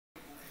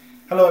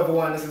Hello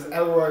everyone, this is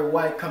Elroy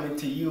White coming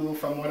to you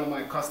from one of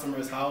my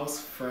customers'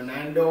 house,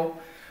 Fernando.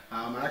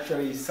 I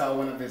actually saw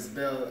one of his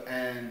bill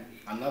and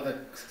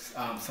another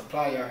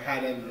supplier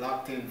had him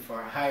locked in for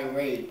a high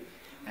rate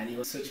and he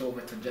will switch over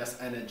to Gas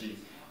and NRG.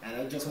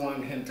 And I just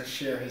wanted him to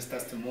share his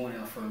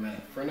testimonial for a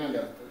minute.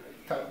 Fernando,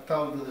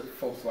 tell the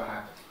folks what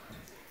happened.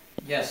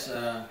 Yes,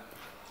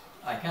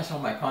 I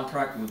canceled my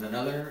contract with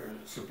another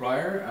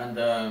supplier, and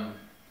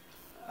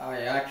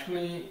I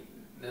actually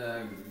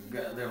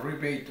the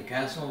rebate to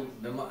cancel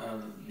the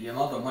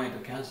amount of money to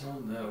cancel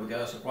with the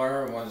other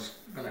supplier was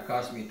going to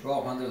cost me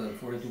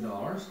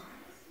 $1,242,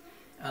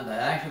 and I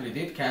actually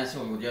did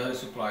cancel with the other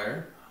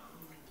supplier.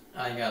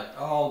 I got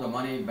all the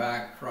money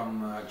back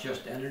from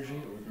Just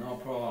Energy with no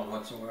problem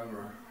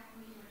whatsoever.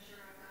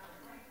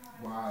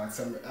 Wow,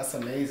 that's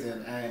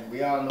amazing, and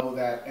we all know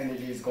that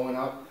energy is going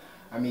up.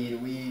 I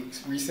mean, we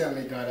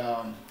recently got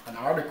an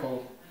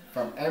article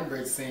from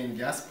Enbridge saying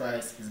gas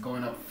price is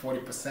going up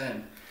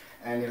 40%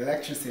 and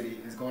electricity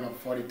is going up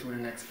 42% in the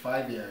next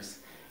 5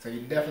 years. So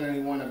you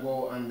definitely want to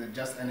go on the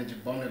Just Energy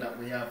bundle that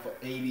we have for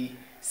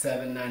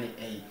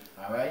 $87.98.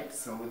 All right.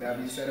 So with that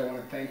being said, I want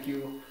to thank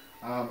you,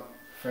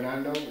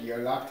 Fernando. You're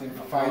locked in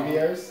for 5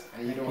 years,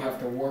 and you don't have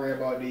to worry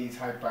about these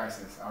high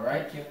prices. All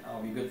right. Thank you.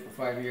 I'll be good for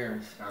 5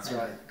 years. That's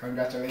right.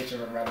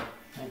 Congratulations, my brother.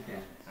 Thank you.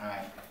 All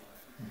right.